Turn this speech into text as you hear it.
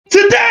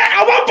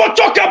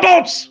not talk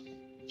about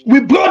we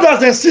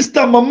brothers and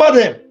sisters, mama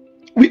them,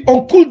 we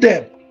uncle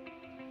them,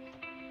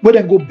 where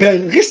they go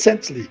bury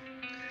recently.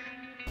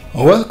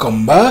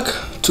 Welcome back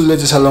to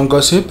Latest Salon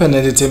Gossip and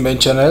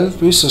Entertainment channel.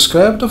 Please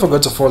subscribe. Don't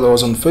forget to follow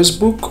us on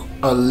Facebook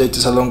at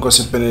Latest Salon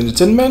Gossip and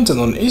Entertainment, and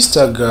on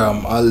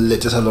Instagram at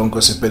Latest Salon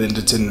Gossip and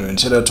Entertainment.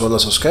 Shout out to all our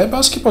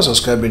subscribers. Keep on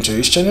subscribing to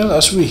this channel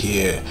as we're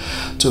here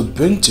to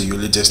bring to you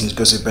latest news,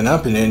 gossip and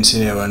happenings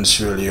in Iran,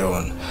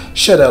 Leone.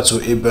 Shout out to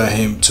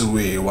Ibrahim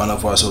Toué, one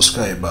of our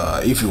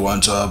subscribers. If you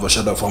want to have a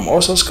shout out from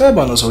our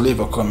subscriber, and also leave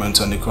a comment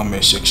on the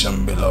comment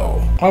section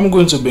below. I'm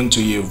going to bring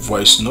to you a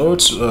voice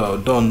note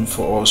done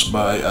for us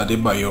by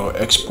Adebayor,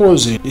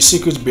 exposing the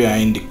secret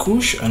behind the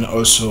Kussh and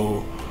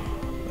also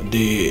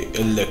the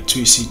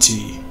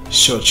electricity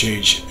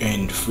shortage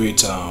in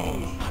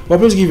Freetown. But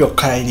please give your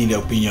kind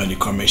opinion in the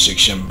comment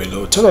section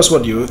below. Tell us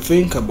what you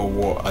think about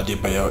what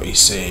Adebayor is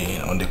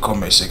saying on the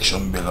comment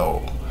section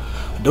below.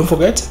 Don't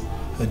forget,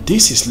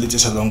 this is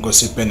Latest Salon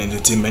Gossip and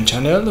Entertainment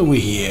channel. We're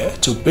here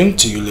to bring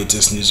to you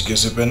latest news,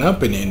 gossip and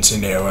happenings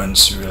in Iran,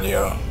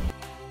 Syria.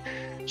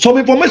 Some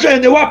information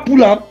and they want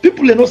pull up.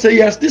 People they not say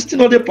yes, this thing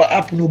not there for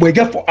happen, but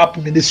get for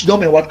happen and they see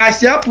them and what I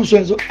say happen so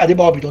and so.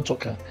 Adebayor be don't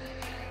talk.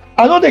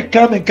 I know they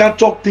come and can't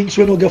talk things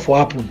when no get for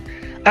happen.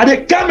 And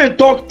they come and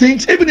talk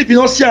things even if you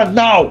don't see it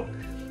now,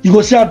 you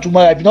go see it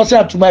tomorrow. If you don't see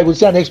it tomorrow, you go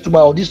see it next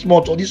tomorrow, or this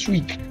month, or this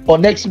week, or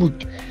next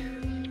week.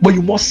 But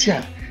you must see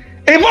it.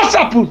 It must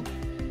happen.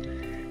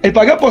 If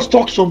I get to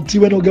talk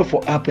something when no get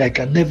for happen, I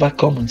can never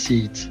come and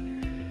see it.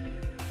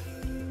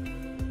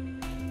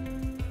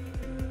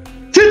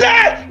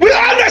 Today, we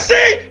always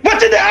see what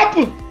did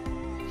happen.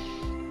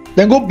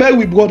 Then go bury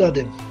with brother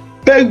them,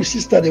 bury with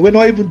sister them. We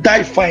not even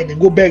die fine and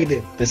go bury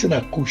them. They say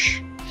na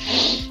Kussh.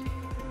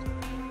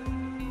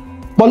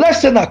 But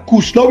let's say na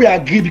Kussh. Now we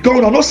agree because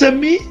we not say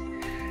me.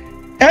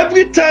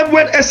 Every time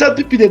when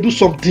SLPP they do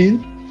something,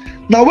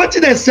 now what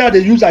did they say they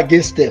use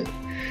against them?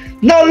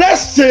 Now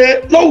let's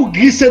say now we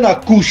agree say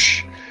na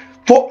Kussh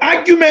for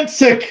argument's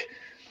sake,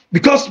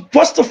 because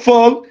first of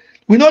all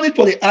we don't need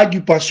to dey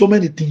argue about so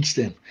many things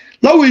then.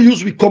 Now we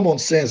use with common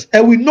sense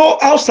and we know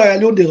how Sierra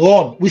Leone they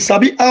run. We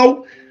sabi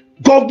how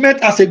government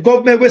as a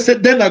government, we say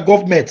then a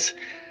government.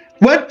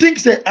 When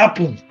things they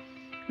happen,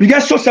 we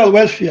get social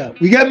welfare,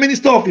 we get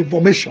Minister of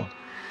Information.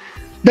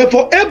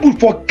 Therefore able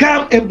for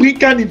come and bring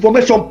kind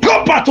information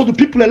proper to the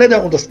people and let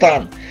them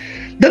understand.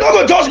 They don't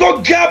go just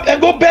go grab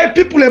and go beg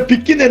people and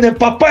picking and then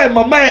papa and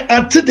mama and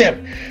auntie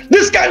them.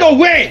 This kind of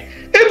way.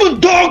 Even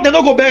dog they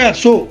don't go beg and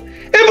so.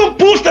 Even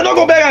puss they don't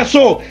go beg and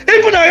so.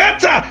 Even a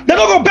rata they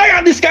don't go beg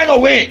and this kind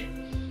of way.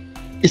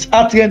 It's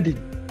heartrending.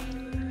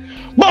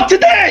 But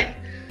today,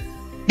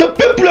 the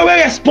people who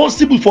are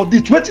responsible for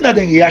this, waiting at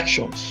the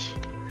reactions.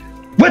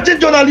 Waiting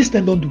journalists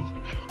they don't do.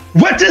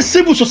 Waiting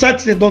civil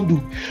society they don't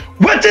do.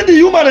 Waiting the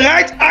human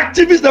rights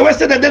activists the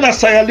Western and then at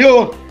Sierra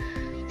Leone.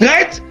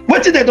 Right?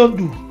 Waiting they don't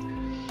do.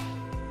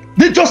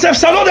 The Joseph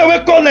Salon they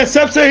will call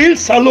themselves a Hill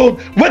Salon.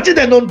 Waiting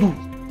they don't do.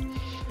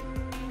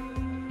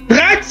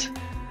 Right?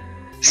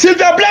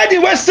 Sylvia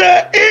Blythe will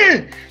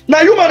say now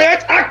human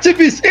rights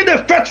activists in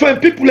the fight for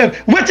people,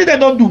 what did they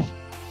don't do?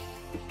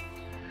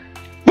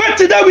 What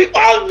did they, we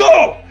all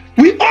know,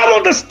 we all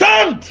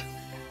understand.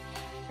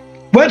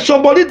 When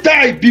somebody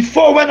die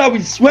before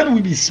when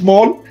we be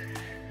small,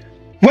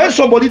 when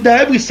somebody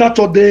die every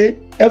Saturday,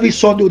 every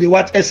Sunday they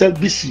watch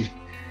SLBC.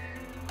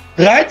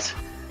 Right?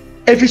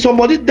 If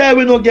somebody die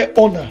we don't get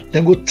honor,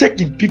 then go take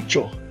in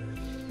picture.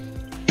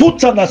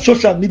 Put on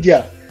social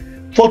media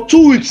for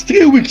 2 weeks,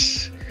 3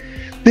 weeks.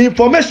 The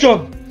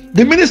information,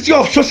 the Ministry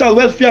of Social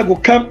Welfare go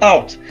come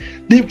out.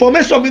 The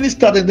information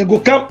minister then they go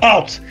come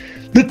out.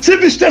 The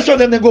TV station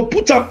then they go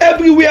put them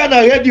everywhere on the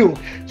radio.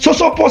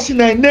 So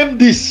person I name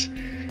this.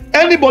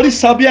 Anybody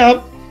sabi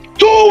am?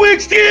 2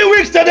 weeks, 3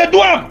 weeks then they do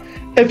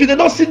them. If they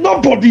don't see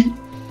nobody,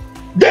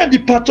 then the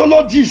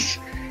pathologist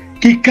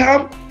can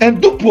come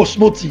and do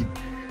post-mortem.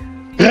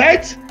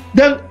 Right?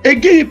 Then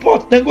again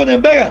report, then go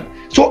and bury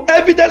am. So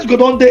evidence go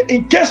down there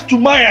in case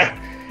tomorrow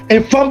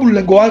and family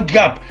then go and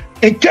grab.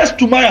 In case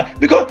tomorrow,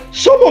 because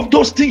some of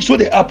those things when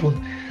they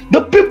happen,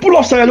 the people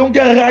of Sierra Leone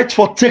get right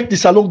for take the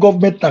Sierra Leone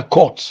government and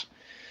court.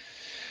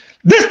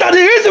 This is the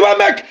reason why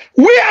make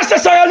we as a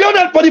Sierra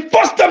Leone for the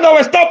first time in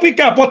West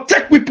Africa for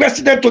take we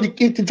president to the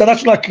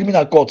International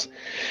Criminal Court.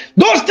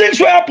 Those things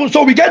will happen,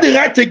 so we get the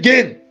right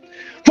again.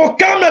 For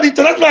come to the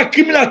International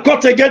Criminal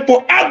Court again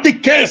for add the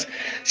case.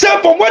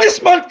 So from when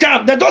this man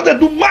come, they don't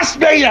do mass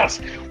burials.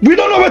 We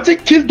don't know what to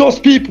kill those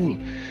people.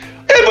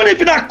 Even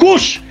if in a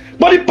Kussh.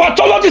 But the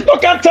pathologist no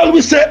can tell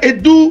we say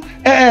it do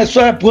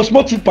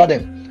post-mortem for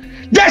them.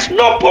 There's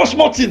no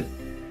post-mortem.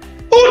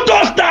 Who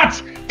does that?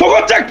 For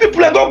go take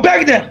people and go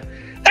bury them.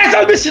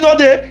 SLBC not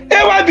there,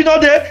 AYB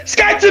not there,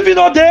 Sky TV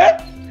not there,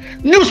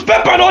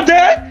 newspaper not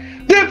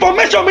there, the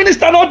information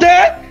minister not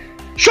there,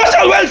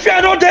 social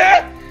welfare not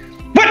there.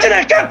 But then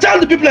I can't tell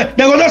the people, they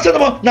go just say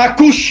na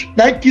Kussh,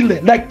 na kill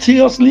them. Like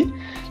seriously?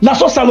 Na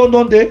so salon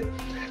not there,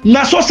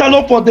 na so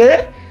salon for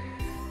there.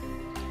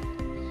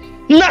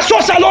 Na so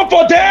salon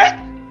for there.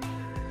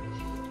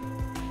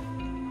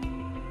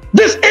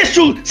 This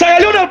issue,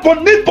 Sierra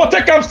Leone need to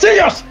take them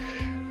serious.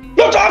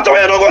 Not after we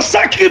don't go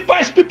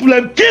sacrifice people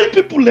and kill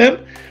people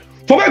them.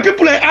 For when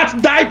people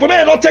at die, for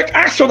when not take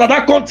action at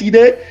that country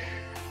there,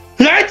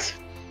 right?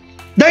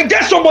 Then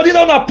get somebody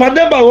down at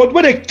Pandemba Road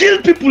where they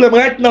kill people them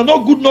right now,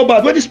 no good, no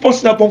bad. When this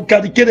person up from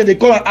Kadikene, they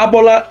call her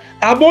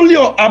Aboli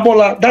or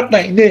Abola, that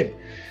name.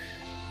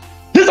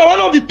 This is one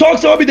of the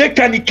talks that will be there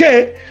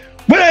Kanike.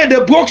 When they're in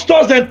the Broke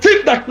stores and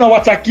think that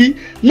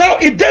Nawataki, now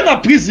it then a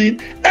prison,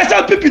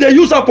 SL people they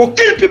use her for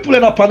kill people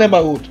in a Panama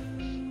Road.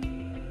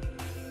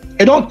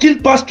 They don't kill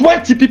past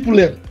 20 people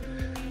in.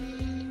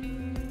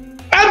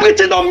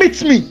 Everything don't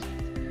meet me.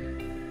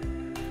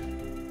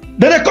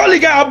 Then they call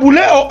it Abule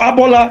or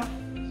Abola.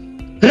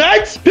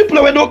 Right?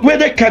 People where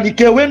they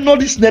Kanike, when know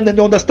this name, and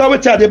they understand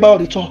what Adebayor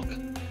they talk.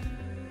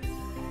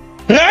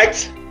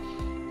 Right?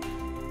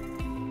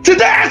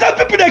 Today, as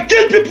people they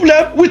kill people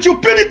with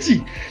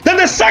impunity. Then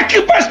they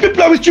sacrifice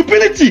people with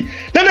impunity.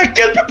 Then they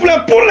kill people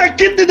and pull their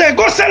kidney and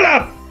go sell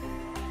them.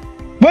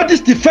 What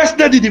is the first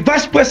lady, the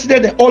vice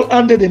president, they all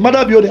handed it.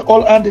 Adebayor, they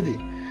all handed it.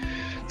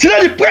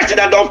 Today, the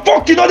president don't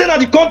fucking know them in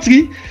the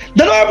country.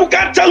 They don't even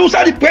can tell us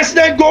how the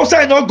president goes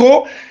and not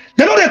go.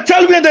 They know they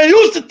tell me and they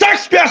use the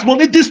taxpayers'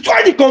 money to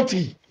destroy the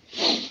country.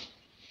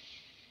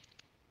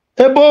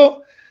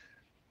 Ebo,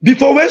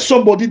 before when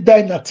somebody die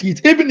in a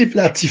street, even if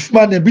a thief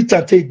man and beat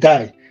and take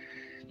die,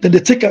 then they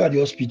take her at the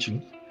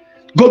hospital.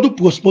 Go do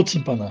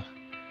postmortem panel.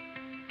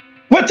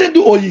 What they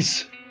do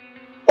Oyis?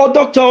 Or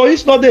Dr.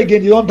 Oyis not there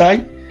again, you don't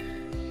die.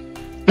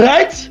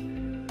 Right?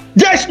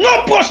 There is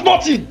no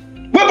postmortem.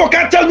 When you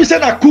can tell me say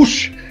na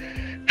Kussh.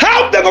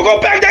 How they go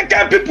back then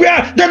can people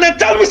here? Then they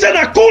tell me say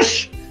na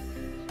Kussh.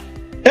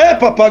 Hey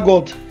Papa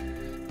God.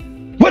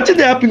 What did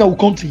they happen in our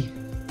country?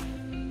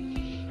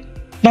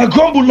 Now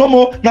grumble no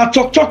more, now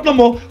talk no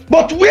more.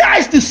 But where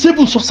is the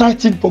civil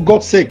society for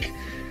God's sake?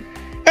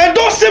 And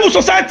those civil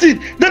society,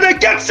 then they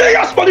get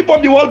serious money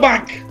from the World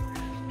Bank.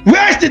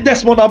 Where is the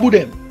Desmond Abu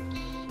them?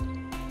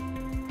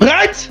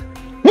 Right?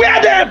 Where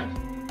are them?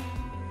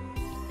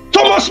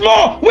 Thomas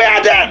More, where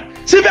are them?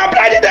 Sylvia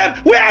Brady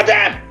them, where are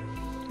them?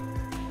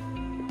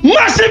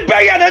 Massive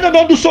barrier, and they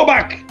don't do so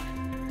back.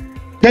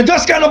 They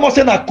just kind of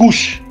say na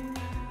Kussh.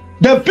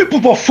 Then people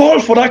will fall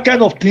for that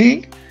kind of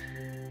thing.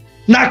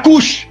 Na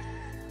Kussh.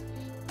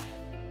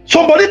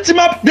 Somebody team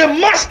up, they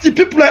mask the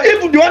people,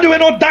 even the one who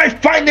not die,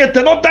 find it,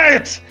 they not die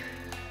it.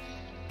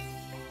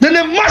 Then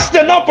they mask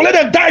them up, let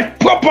them die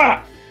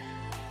proper.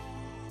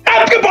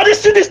 Everybody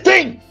see this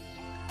thing.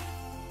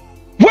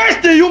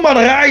 Where's the human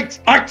rights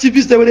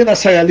activists that were in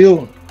Sierra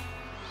Leone?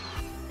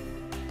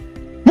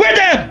 Where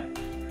them?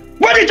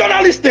 Where the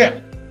journalists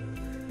them?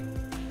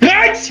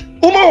 Right?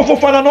 Umar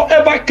Fofana not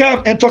ever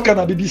come and talk on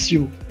the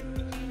BBC.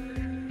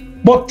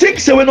 But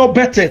things were not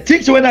better.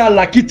 Things were not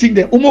lucky thing.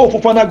 Then Umar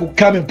Fofana go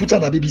come and put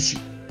on the BBC.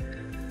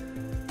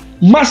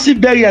 Massive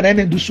bury and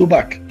then do so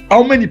back.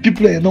 How many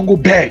people are not go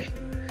bury?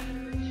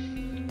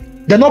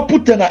 They not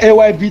put on a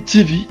AYV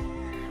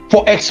TV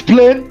for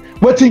explain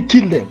what thing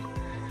kill them.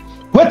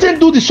 What thing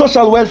do the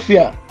social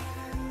welfare?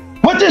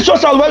 What is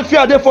social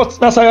welfare there for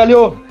Sierra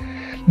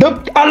Leone? The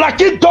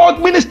Alaki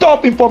dog Minister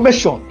of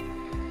Information.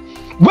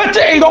 What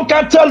thing you don't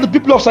can tell the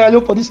people of Sierra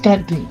Leone for this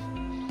kind of thing?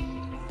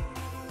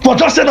 For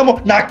just saying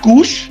no na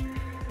Kussh.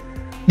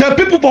 The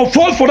people will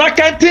fall for that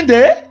kind of thing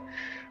there.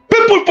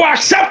 People will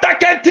accept that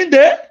kind of thing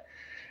there.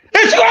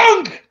 It's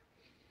wrong.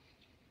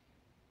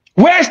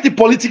 Where is the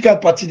political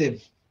party then?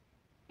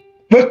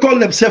 We call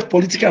themselves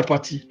political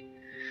party.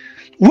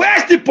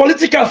 Where's the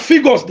political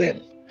figures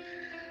then?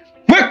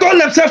 We call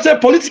themselves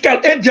political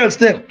angels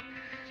then.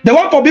 They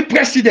want to be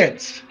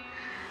president.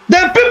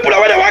 Then people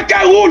when they want to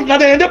rule, now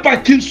they end up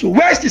and kill you.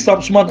 Where's the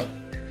Samsumana?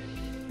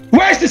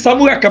 Where's the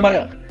Samurai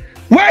Kamara?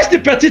 Where's the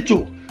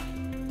Petito?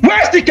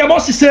 Where's the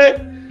Kamosi say?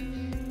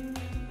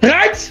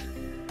 Right?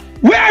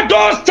 Where are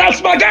those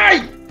Charles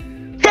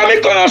Magai?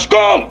 Family Corner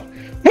School?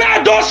 Where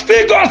are those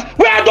figures?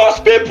 Where are those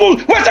people?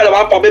 Where's the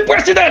one for be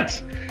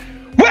president?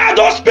 Where are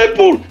those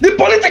people? The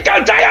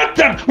political giant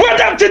them. Where are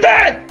them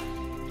today?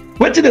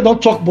 Wait till they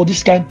don't talk about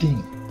this kind of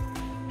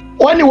thing.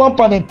 Anyone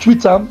can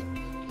tweet them.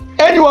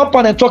 Anyone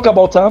can talk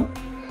about them.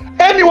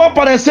 Anyone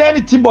can say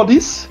anything about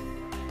this.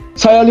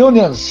 Sierra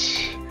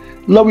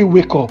Leoneans, let we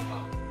wake up.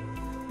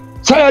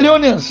 Sierra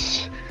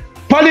Leoneans,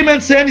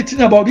 Parliament say anything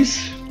about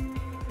this?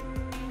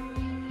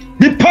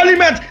 The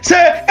Parliament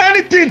say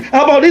anything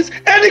about this?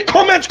 Any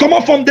comments come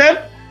up from them?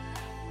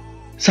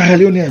 Sierra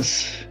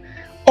Leoneans,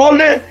 all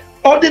the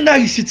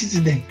ordinary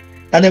citizens,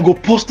 and then go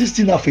post this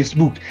thing on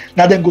Facebook.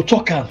 Now then go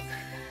talk am.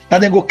 Now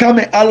then go come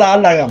and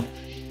Allah.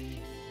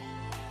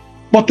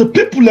 But the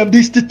people and the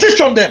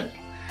institution them,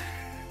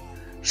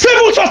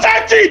 civil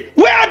society,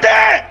 where are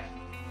they?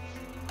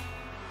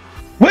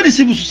 Where the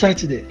civil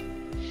society there?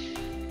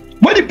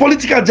 Where the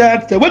political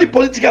giants there? Where the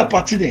political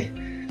party there?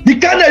 The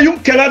kind of young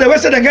killer, they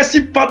say they get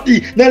sympathy,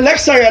 they like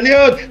Sierra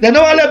Leone, they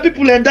never let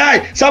people and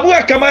die.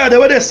 Samurai Kamara, the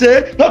way they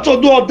say, not to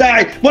do or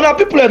die, but now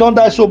people don't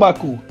die so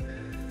back.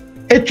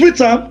 A tweet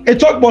them, a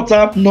talk about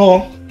them,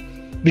 no,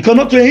 because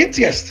not to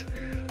interest.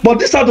 But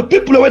these are the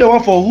people where they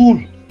want for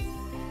rule.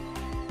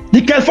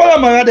 The California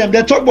Mara them,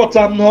 they talk about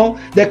them now,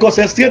 they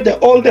concentrate the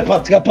all the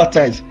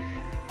parties.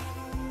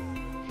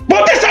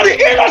 But these are the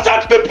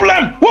innocent people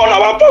who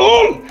are for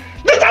rule.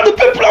 These are the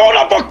people who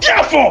are for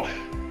care for.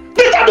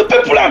 These are the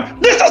people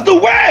this is the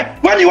way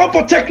when you want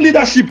to take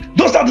leadership.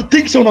 Those are the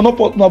things you are not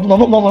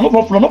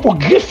for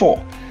grief for.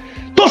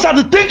 Those are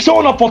the things you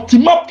want to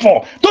team up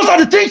for. Those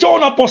are the things you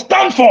want to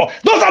stand for.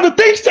 Those are the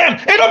things them.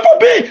 Enough for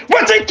be.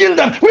 Waiting kill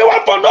them. We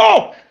want for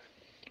no.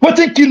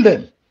 Waiting kill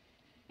them.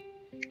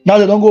 Now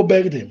they don't go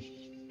bury them.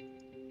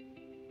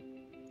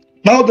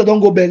 Now they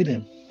don't go bury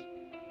them.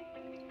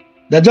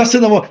 They just say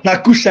no more.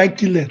 Na Kussh can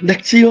kill them.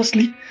 Like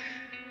seriously?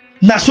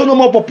 Na so no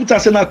more for put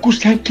us say na Kussh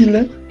can kill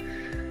them.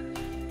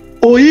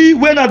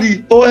 When are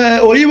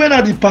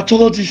the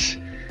pathologists?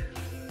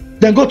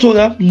 Then go to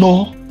them?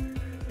 No.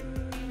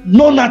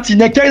 No nothing.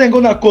 They carry them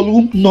go to call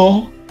room?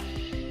 No.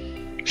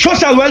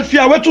 Social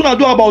welfare, what you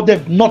do about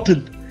them?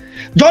 Nothing.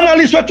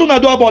 Journalists, what you do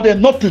about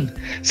them? Nothing.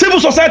 Civil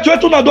society,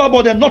 what you do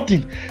about them?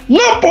 Nothing.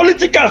 No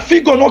political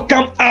figure not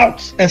come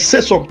out and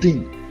say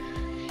something.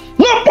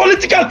 No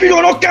political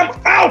figure not come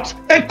out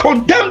and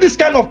condemn this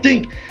kind of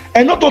thing.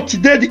 And not until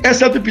today the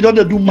SLPP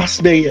don't do mass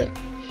burial.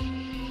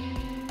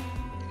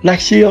 Like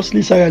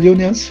seriously, Sierra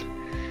Leoneans,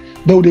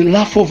 they would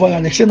laugh over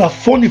and they say a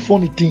funny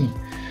thing.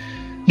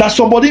 That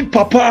somebody in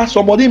papa,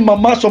 somebody in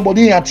mama,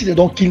 somebody in auntie, they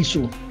don't kill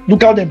so.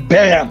 Look how they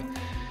bury them.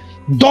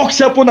 Dog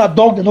step on a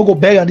dog, they don't go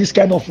bury them this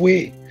kind of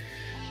way.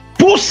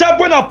 Puss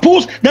step on a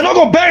puss, they don't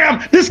go bury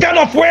them this kind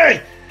of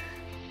way.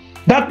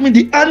 That means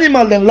the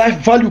animal and life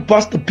value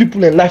past the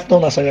people and life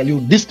down as Sierra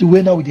Leone. This is the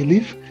way now we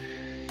live.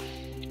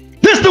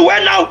 This is the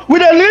way now we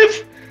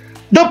live.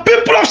 The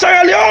people of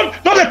Sierra Leone,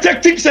 not they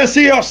take things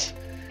serious.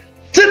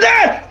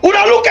 Today, when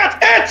I look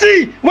at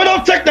 80, we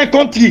don't take the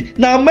country.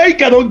 Now,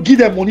 America don't give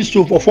them money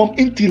to form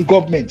intel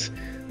government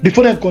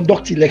before they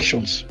conduct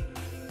elections.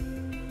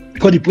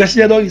 Because the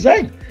president don't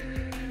resign.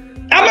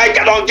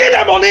 America don't give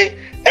them money.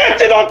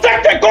 80 don't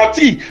take the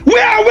country.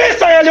 Where are we,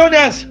 Sierra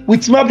Leoneans?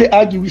 With team up, they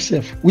argue with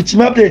self. With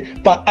team up, they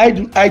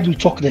idle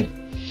talk them.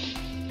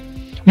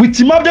 With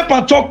team up, they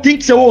talk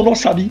things they will not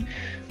sabi.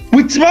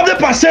 With team up,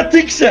 they say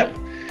things them.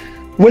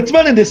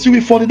 Wetman and the see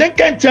funny, then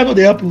can't tell no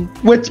they happen.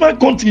 Wetman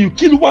country, you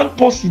kill one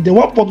person, they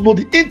want to know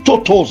the in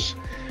totals.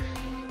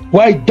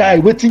 Why die,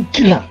 waiting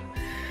killer.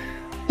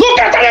 Look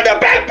at all the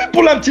bad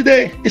people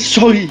today. It's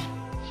sorry.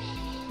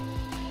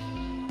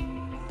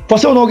 For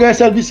some we not get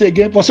SLBC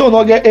again, for some we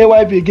not get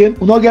AYV again,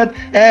 we not get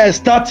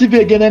Star TV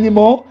again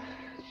anymore.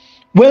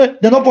 Well,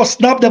 they're not for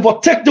snap, they for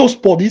take those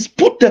bodies,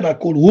 put them in a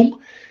cool room.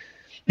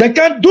 They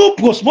can't do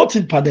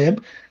promoting for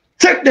them.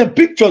 Take them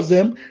pictures,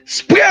 them,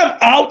 spray them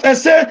out, and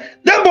say,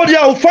 them body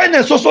will find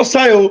them so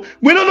side.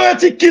 We don't know how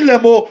to kill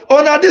them, or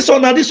na this, or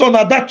na this, or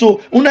na that.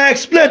 Una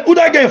explain, who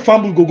that get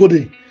family go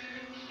there.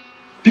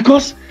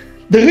 Because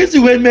the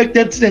reason we make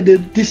them think they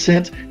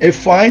decent and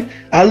fine,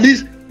 at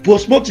least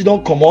post-mortem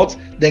don't come out,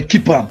 then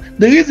keep them.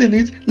 The reason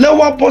is, let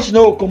one person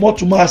know come out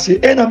tomorrow say,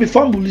 hey, na me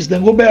family is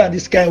then go bear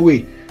this kind of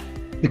way.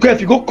 Because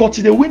if you go cut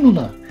it, they win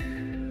now.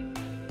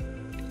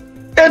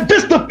 And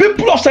this the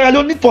people of Sierra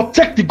Leone need to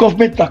protect the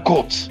government to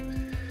court.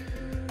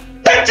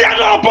 They are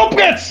not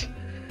appropriate.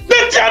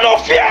 They are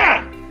not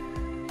fair.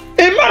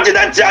 Imagine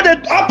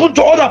that happen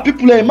to other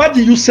people.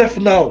 Imagine yourself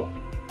now.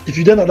 If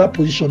you don't have that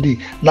position there,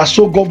 now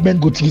so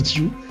government go treat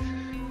you.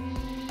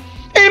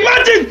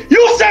 Imagine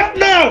yourself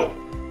now.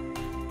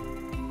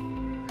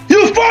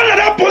 You fall in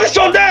that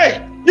position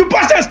there. You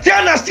pass a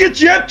stand and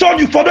see you turn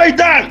you for no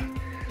die.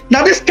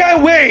 Now this kind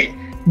of way,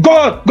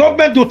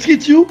 government will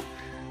treat you.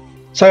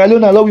 Sierra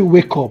Leone allow you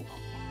wake up.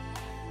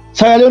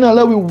 Sierra Leone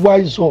allow you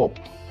wise up.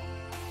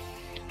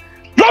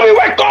 Let me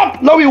wake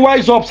up. Let me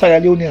wise up, Sierra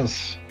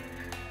Leoneans.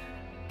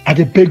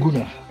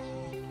 Adebayor.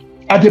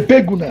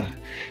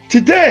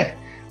 Today,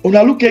 when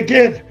I look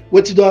again,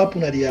 what did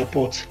happen at the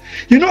airport?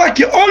 You know, I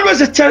can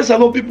always tell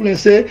some people and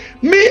say,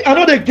 me, I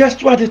know the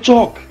guest why they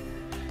talk.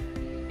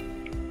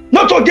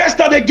 Not to guess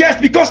that they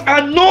guess because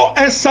I know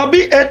and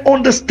sabi and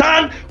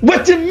understand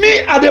what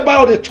me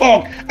Adebayor they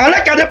talk. I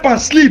like Adebayor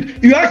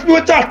sleep. You ask me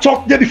what I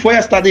talked day before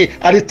yesterday,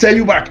 I will tell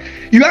you back.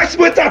 You ask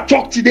me what I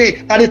talk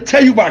today, I will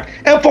tell you back.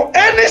 And for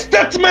any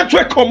statement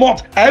we come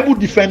out, I will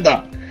defend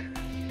them.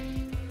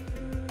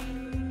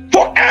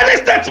 For any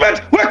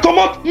statement we come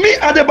out, me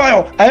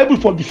Adebayor, I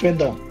will for defend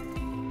them.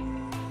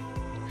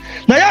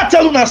 Now I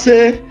tell you now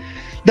say,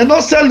 they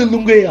not sell the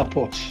Lungu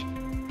airport.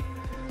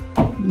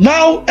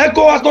 Now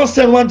ECOWAS don't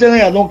send one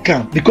general don't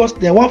come because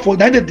they want for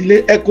that they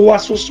delay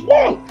ECOWAS so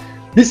small.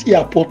 This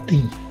airport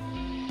thing.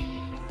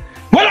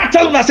 When I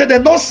tell them I said they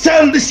don't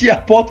sell this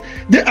airport,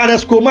 the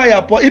Aneskoma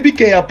airport,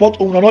 EBK airport,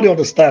 we don't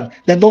understand.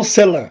 They don't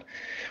sell her.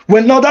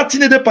 Well now that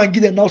thing they can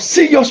give them now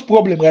serious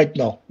problem right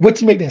now. What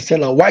to make them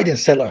sell her? Why they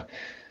sell her?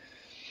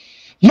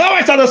 Now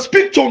I start to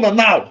speak to them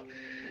now.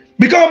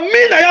 Because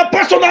me I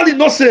personally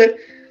not say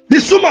the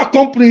Suma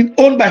company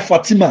owned by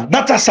Fatima.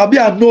 That I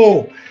Sabia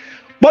know.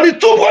 But the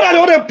two brothers they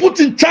want to put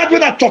in charge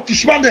when I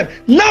Turkish man them.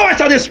 Now I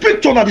start to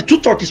speak to them, the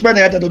two Turkish men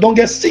they don't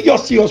get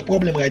serious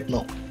problem right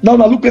now. Now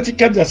look what it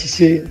comes as he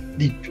say,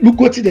 look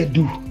what they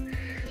do.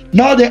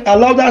 Now they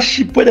allow that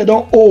ship where they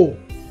don't owe.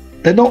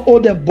 They don't owe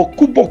them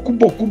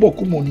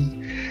boku money.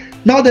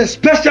 Now they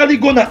especially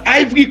go to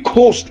Ivory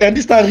Coast, and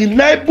this is a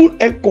reliable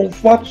and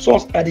confirmed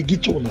source at the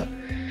Gitona.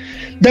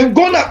 Then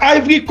go to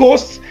Ivory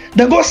Coast,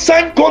 then go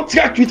sign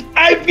contract with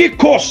Ivory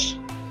Coast.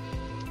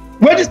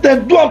 When this they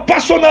do them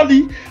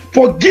personally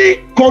for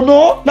Guy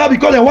Kono, now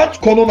because they want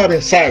Kono on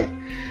their side.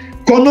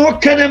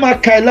 Kono,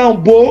 Kenema, Kaila,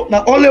 and Bo,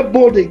 now all the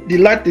Bo, the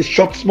light is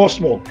short,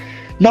 small.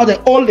 Now they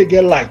all they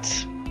get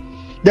lights.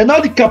 Then now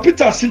the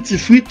capital city,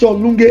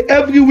 Freetown, Lunge,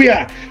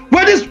 everywhere.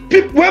 Where these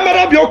people, when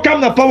Madam Bio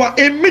come to power,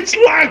 emits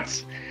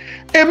lights.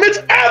 Emits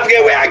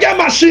everywhere, get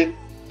machine.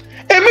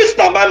 Emits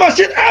my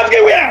machine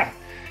everywhere.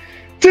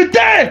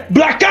 Today,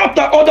 blackout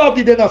the order of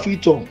the day of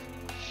Freetown.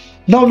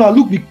 Now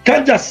look, we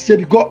can't just say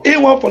because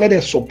anyone for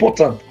them support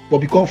them, but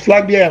become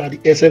flag bearer at the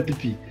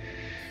SLPP.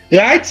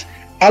 Right?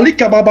 Ali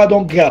Kababa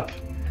don't grab.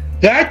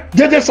 Right?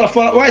 JJ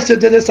Safa, why I say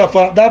JJ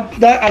Safa?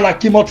 That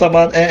Alaki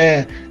Motaman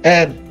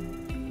and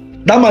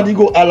that man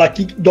go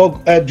Alaki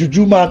dog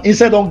Juju man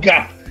inside don't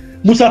grab.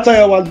 Musa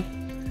Tayawali.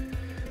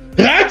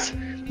 Right?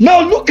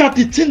 Now look at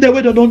the thing the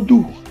way they don't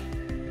do.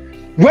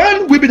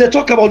 When we be they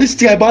talk about this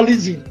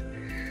tribalism,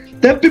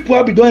 then people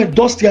will be doing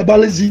endorse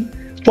tribalism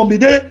from the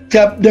day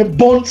they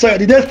born from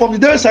the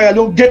day Sierra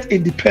Leone get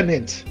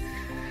independent.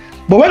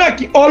 But when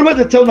I always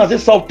tell them, I say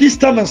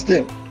Southeasterners,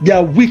 they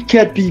are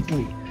wicked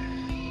people.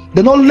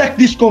 They don't like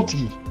this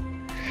country.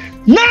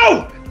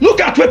 Now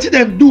look at what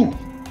they do.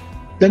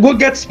 They go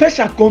get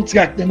special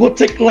contract. They go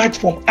take light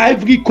from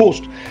Ivory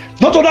Coast.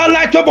 Not to that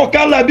light where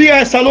Bokal, Liberia,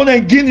 and Salon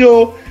and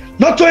Guinea.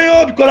 Not to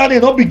you because they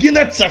not begin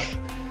itself.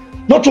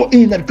 Not to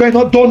in because they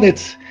not done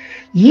it.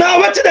 Now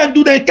what they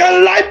do? They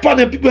can light for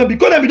the people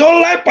because they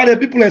don't light for the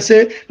people and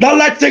say that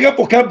light take up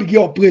for can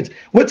begin operate.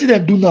 What did they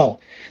do now?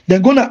 They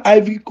go to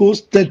Ivory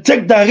Coast. They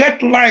take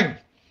direct line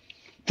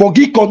for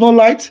Guy Kono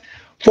light,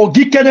 for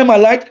Guy Kenema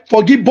light,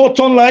 for Guy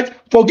Botton light,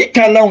 for Guy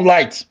Kalan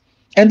light.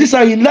 And these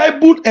are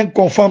reliable and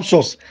confirmed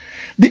source.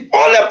 The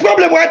only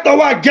problem right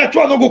now I get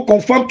one not go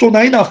confirm to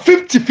now in a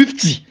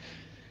 50-50.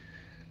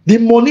 The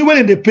money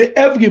when they pay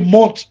every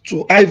month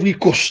to Ivory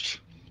Coast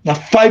now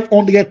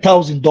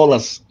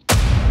 $500,000.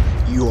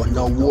 You are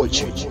now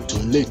watching the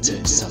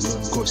latest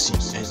salon gossip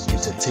and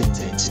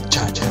entertainment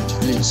channel.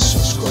 Please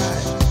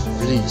subscribe.